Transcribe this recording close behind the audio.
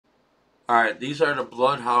Alright, these are the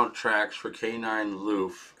Bloodhound tracks for K9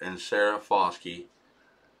 Loof and Sarah Foskey.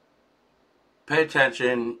 Pay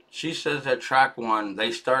attention. She says that track 1,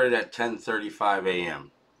 they started at 10:35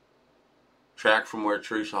 a.m. Track from where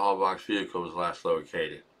Teresa Halbach's vehicle was last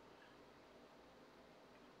located.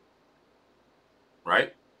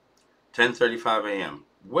 Right? 10:35 a.m.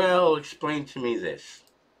 Well, explain to me this.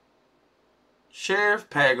 Sheriff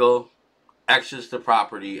Pagel exits the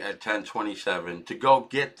property at 10:27 to go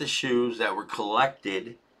get the shoes that were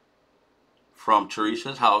collected from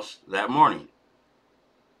Teresa's house that morning.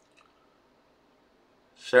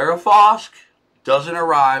 Sarah Fosk doesn't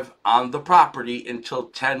arrive on the property until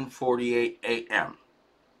 10:48 a.m.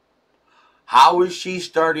 How is she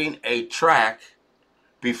starting a track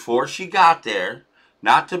before she got there?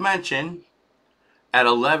 Not to mention, at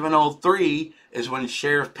 11:03 is when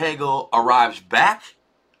Sheriff Pagel arrives back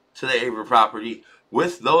to the Avery property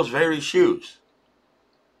with those very shoes.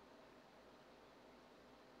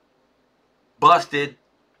 Busted.